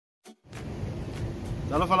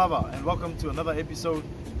Alofas, and welcome to another episode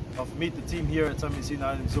of Meet the Team here at Taumeasina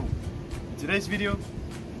Island Resort. In today's video,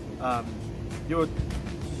 you will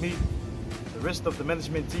meet the rest of the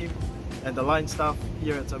management team and the line staff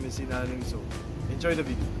here at Taumeasina Island Resort. Enjoy the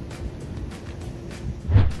video.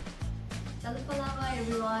 Alofas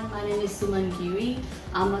everyone, my name is Suman Giri.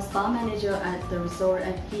 I'm a spa manager at the resort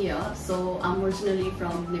at here. So I'm originally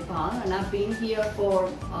from Nepal and I've been here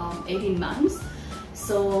for 18 months.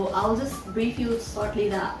 So I'll just brief you shortly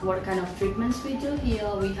that what kind of treatments we do here.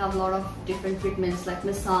 We have a lot of different treatments like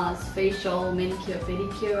massage, facial, manicure,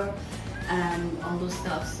 pedicure, and all those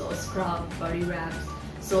stuff. So scrub, body wraps.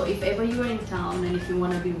 So if ever you're in town and if you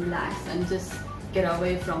want to be relaxed and just get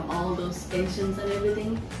away from all those tensions and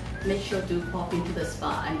everything, make sure to pop into the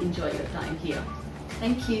spa and enjoy your time here.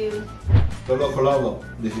 Thank you. Alofas,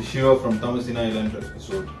 this is Shiva from Taumeasina Island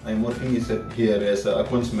Resort. I'm working here as an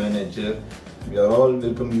accounts manager. We are all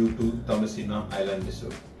welcome you to Taumeasina Island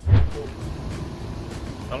Resort.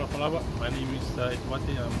 Alofas, my name is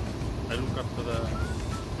Itwate. I look after the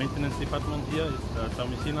maintenance department here at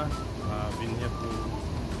Taumeasina. I've been here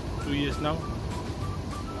for 2 years now.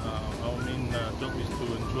 Our main job is to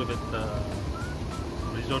ensure that the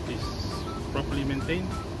resort is properly maintained.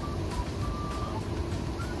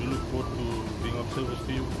 We look forward to being of service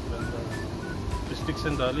to you when the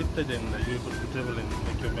restrictions are lifted and you're able to travel and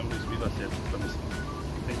make your memories with us at Taumeasina.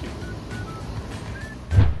 Thank you.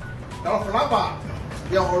 Alofas,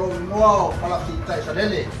 yang orang mau kalau kita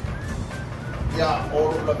sadele, ya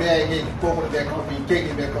orang lebih ingin kau lebih kau fikir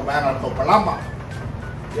lebih kau bayar atau pelama.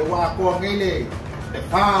 Ya wah kau ngile,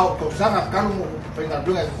 defau kau sangat kamu pengen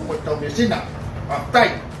dengan kau Taumeasina,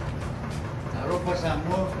 aftai. Alofas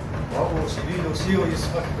amo, o civil o sio is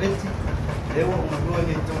facility. Devo uma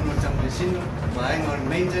en torno a Taumeasina, buying on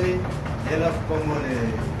maintenance, ela como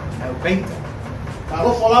el painter.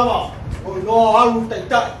 Alofas, o no alu tai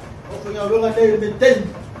tai, o pengen dengan dia maintain,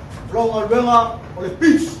 long dengan oleh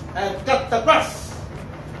pitch and cut the grass.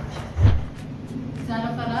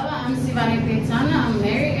 Alofas, I'm Sivani Pintana. I'm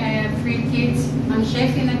married. I have 3 kids. I'm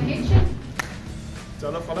chef in the kitchen.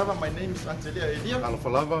 Alofas, my name is Angelia Elia.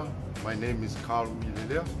 Alofas, my name is Carl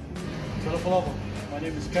Mililea. Alofas, my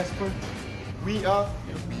name is Casper. We are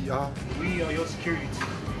We are your security.